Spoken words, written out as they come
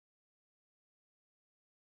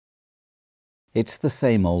It's the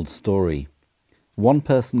same old story. One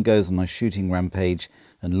person goes on a shooting rampage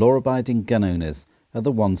and law-abiding gun owners are the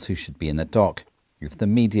ones who should be in the dock, if the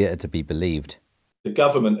media are to be believed. The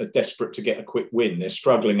government are desperate to get a quick win. They're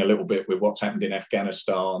struggling a little bit with what's happened in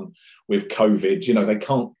Afghanistan, with COVID. You know, they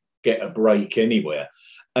can't get a break anywhere.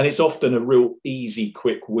 And it's often a real easy,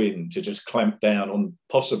 quick win to just clamp down on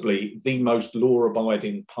possibly the most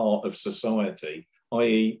law-abiding part of society,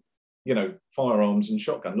 i.e., you know, firearms and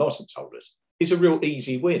shotgun licence holders. It's a real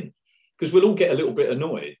easy win because we'll all get a little bit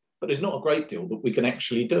annoyed, but there's not a great deal that we can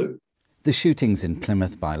actually do. The shootings in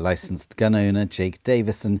Plymouth by licensed gun owner Jake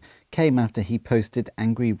Davison came after he posted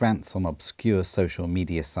angry rants on obscure social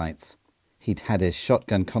media sites. He'd had his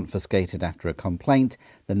shotgun confiscated after a complaint,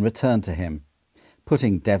 then returned to him,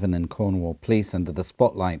 putting Devon and Cornwall police under the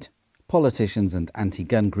spotlight. Politicians and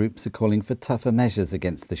anti-gun groups are calling for tougher measures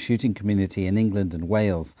against the shooting community in England and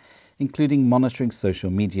Wales, including monitoring social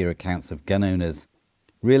media accounts of gun owners.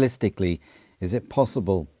 Realistically, is it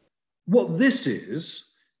possible? What this is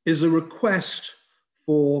a request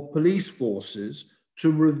for police forces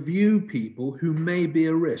to review people who may be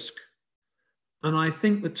a risk. And I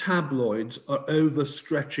think the tabloids are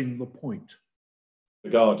overstretching the point. The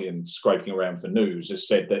Guardian, scraping around for news, has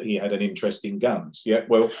said that he had an interest in guns. Yeah,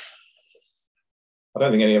 well, I don't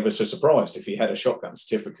think any of us are surprised if he had a shotgun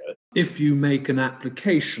certificate. If you make an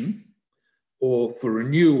application or for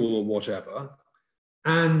renewal or whatever,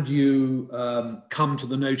 and you come to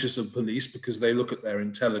the notice of police because they look at their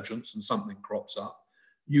intelligence and something crops up,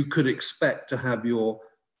 you could expect to have your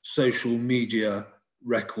social media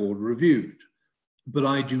record reviewed. But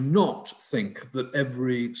I do not think that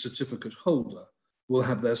every certificate holder will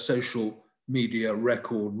have their social media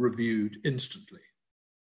record reviewed instantly.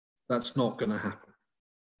 That's not going to happen.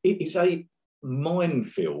 It is a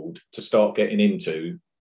minefield to start getting into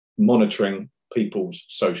monitoring people's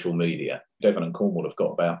social media. Devon and Cornwall have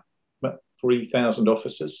got about 3,000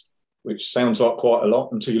 officers, which sounds like quite a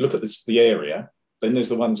lot until you look at the area. Then there's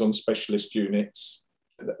the ones on specialist units.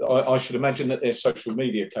 I should imagine that their social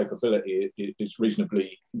media capability is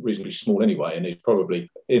reasonably small anyway, and is probably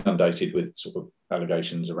inundated with sort of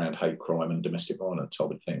allegations around hate crime and domestic violence, I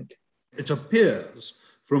would think. It appears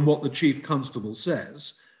from what the Chief Constable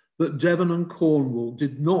says that Devon and Cornwall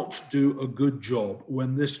did not do a good job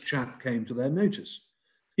when this chap came to their notice.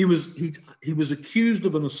 He was accused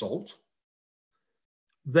of an assault.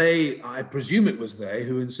 I presume it was they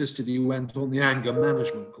who insisted he went on the anger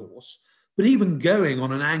management course. But even going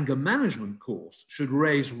on an anger management course should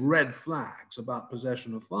raise red flags about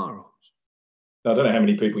possession of firearms. I don't know how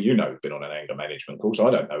many people you know have been on an anger management course. I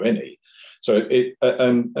don't know any. So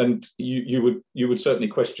you would certainly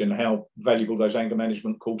question how valuable those anger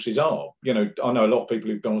management courses are. You know, I know a lot of people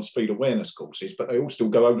who've gone on speed awareness courses, but they all still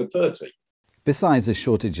go over 30. Besides a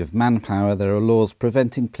shortage of manpower, there are laws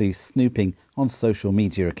preventing police snooping on social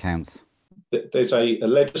media accounts. There's a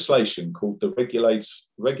legislation called the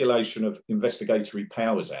Regulation of Investigatory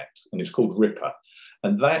Powers Act, and it's called RIPA.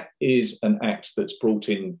 And that is an act that's brought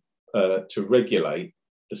in to regulate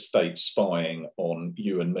the state spying on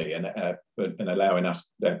you and me and allowing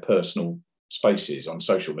us their personal spaces on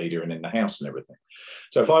social media and in the house and everything.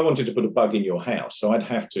 So if I wanted to put a bug in your house, I'd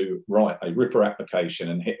have to write a RIPA application,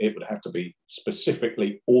 and it would have to be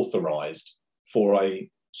specifically authorised for a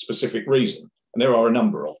specific reason. And there are a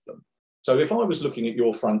number of them. So if I was looking at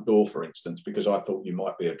your front door, for instance, because I thought you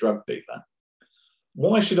might be a drug dealer,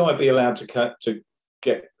 why should I be allowed to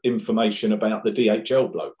get information about the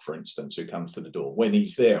DHL bloke, for instance, who comes to the door, when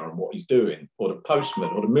he's there and what he's doing, or the postman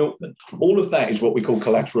or the milkman? All of that is what we call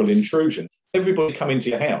collateral intrusion. Everybody come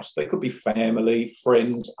into your house. They could be family,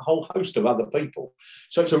 friends, a whole host of other people.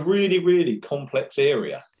 So it's a really, really complex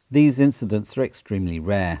area. These incidents are extremely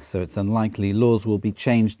rare, so it's unlikely laws will be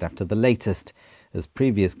changed after the latest, as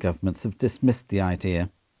previous governments have dismissed the idea.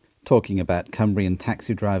 Talking about Cumbrian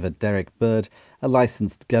taxi driver Derek Bird, a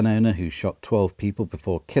licensed gun owner who shot 12 people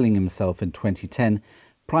before killing himself in 2010,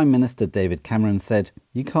 Prime Minister David Cameron said,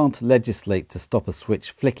 "You can't legislate to stop a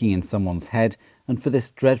switch flicking in someone's head and for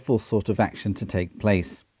this dreadful sort of action to take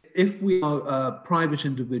place." If we are private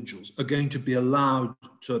individuals are going to be allowed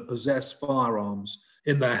to possess firearms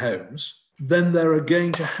in their homes, then there are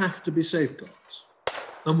going to have to be safeguards.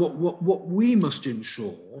 And what we must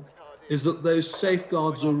ensure is that those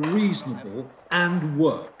safeguards are reasonable and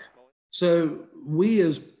work. So we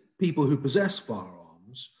as people who possess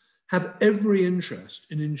firearms have every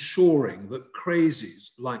interest in ensuring that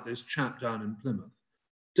crazies like this chap down in Plymouth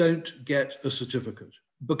don't get a certificate,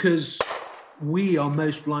 because we are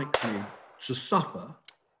most likely to suffer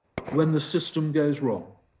when the system goes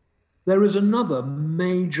wrong. There is another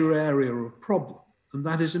major area of problem, and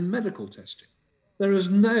that is in medical testing. There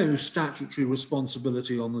is no statutory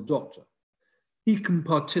responsibility on the doctor. He can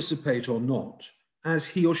participate or not as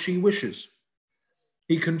he or she wishes.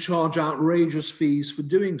 He can charge outrageous fees for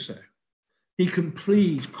doing so. He can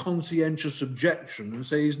plead conscientious objection and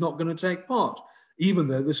say he's not going to take part, even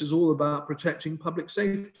though this is all about protecting public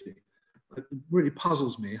safety. It really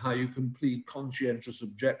puzzles me how you can plead conscientious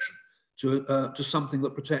objection to something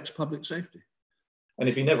that protects public safety. And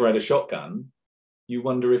if he never had a shotgun, you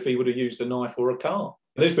wonder if he would have used a knife or a car.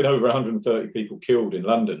 There's been over 130 people killed in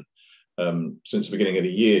London since the beginning of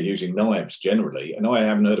the year using knives generally, and I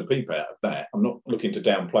haven't heard a peep out of that. I'm not looking to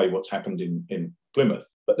downplay what's happened in Plymouth,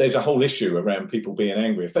 but there's a whole issue around people being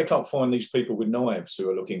angry. If they can't find these people with knives who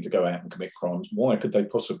are looking to go out and commit crimes, why could they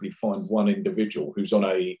possibly find one individual who's on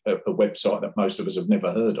a website that most of us have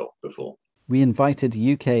never heard of before? We invited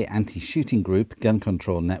UK anti-shooting group Gun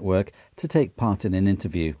Control Network to take part in an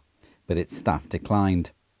interview, but its staff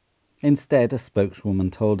declined. Instead, a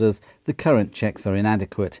spokeswoman told us the current checks are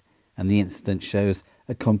inadequate and the incident shows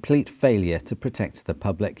a complete failure to protect the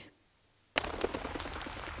public.